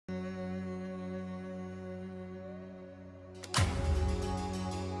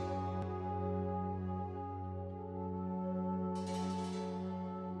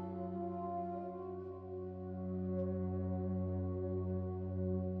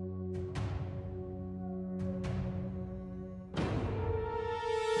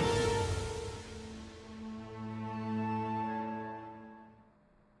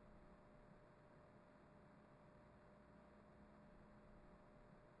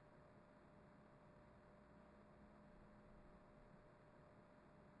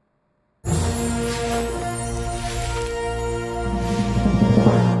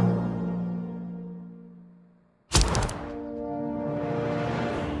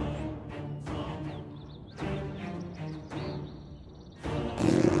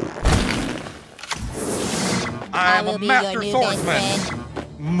am a master swordsman.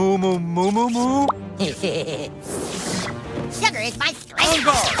 Moo moo moo moo moo. Sugar is my strength. On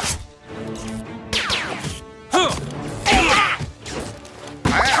guard.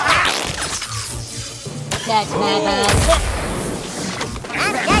 That's my bad.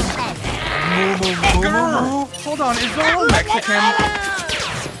 Moo moo moo moo moo. Hold on, is Zorro Mexican?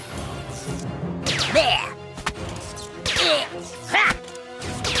 There.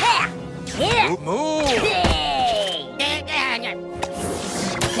 Moo.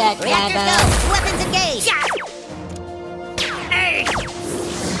 That's my Reactors bad. go. Weapons engaged.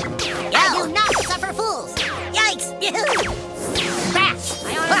 I do not suffer fools. Yikes. Crash. I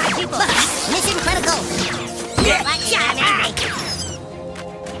honor my people. Mission critical. Like shot.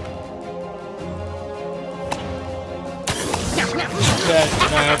 That's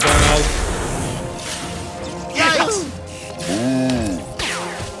my bad. Yikes.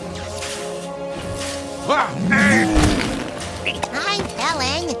 I'm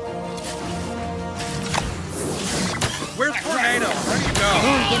telling. Where's Tornado? Ready to go.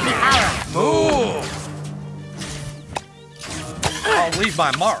 Give me power. Move. I'll leave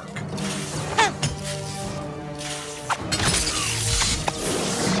my mark.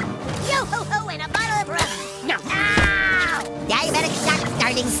 Yo ho ho and a bottle of rum. No. Ow. Diabetic shock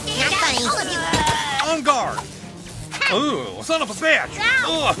starting. Not funny. All of you. On guard. Ooh, son of a bitch.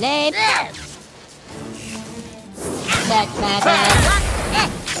 Ugh. Late. That's my bad.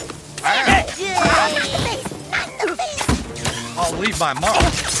 I'll leave my mark.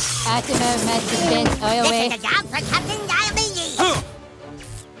 Optimal must dispense oil This is waste. a job for Captain Diabetes.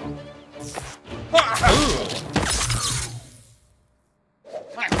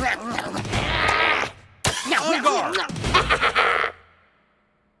 On guard.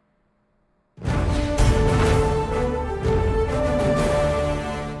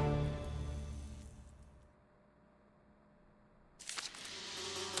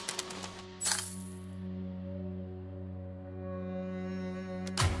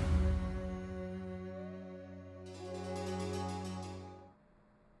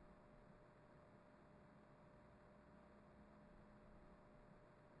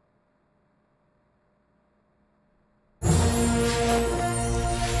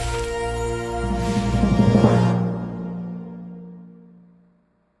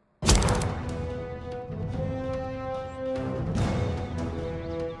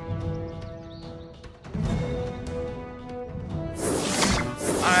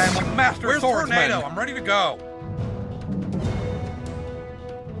 I'm a master swordsman. Tornado? I'm ready to go.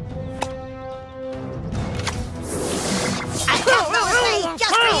 I got roleplay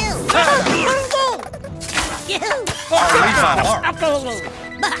just for you. I'll leave my mark.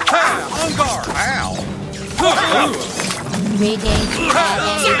 On guard. Ow. Greetings.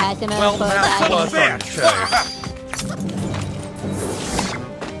 Well, now son of a bitch.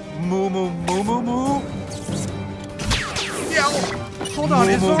 Moo moo moo moo moo. Yo. Hold on,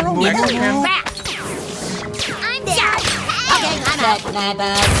 is Zorro Mexican? I'm dead. Okay, I'm out. That's my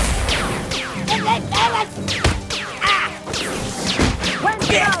bad.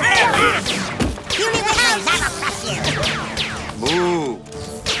 You need the house. I'll crush you. Moo.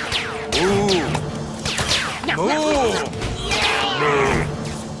 Moo. Moo.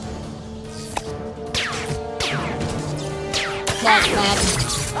 That's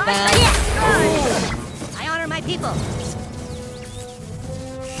my bad. I honor my people.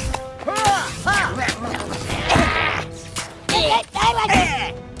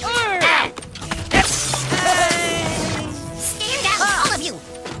 Stand down, all of you.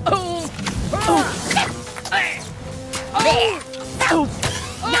 There.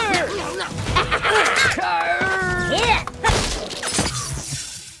 Here.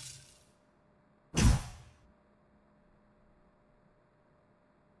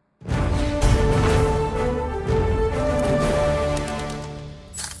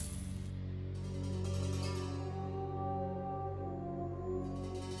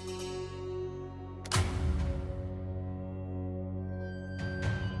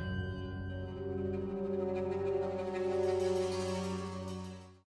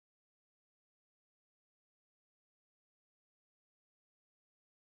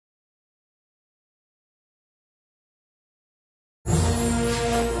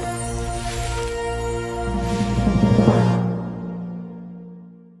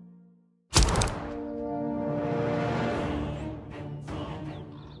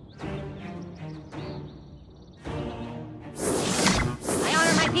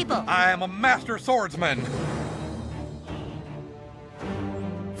 People. I am a master swordsman.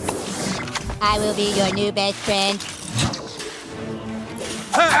 I will be your new best friend.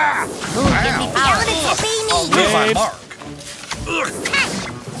 Ha! Give me power. I'll I'll leave my mark.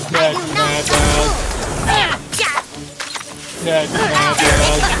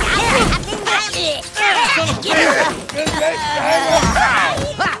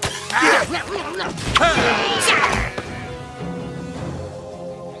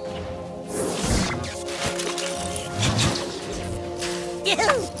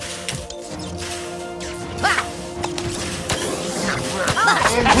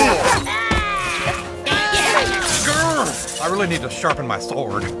 I really need to sharpen my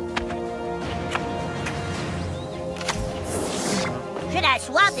sword. Should I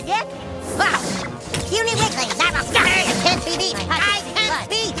swap the deck? Puny weaklings, I will stop. I can't be beat. I can't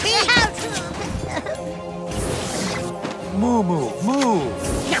be beat. Moo, moo, moo.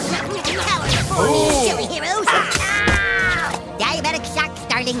 Cowards before me, silly heroes. Diabetic shock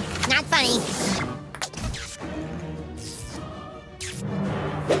starting. Not funny.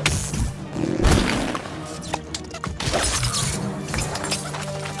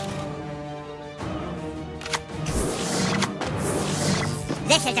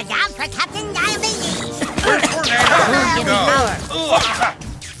 This is a job for Captain Diabetes.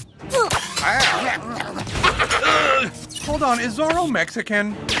 Hold on, is Zorro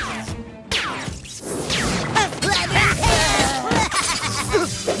Mexican?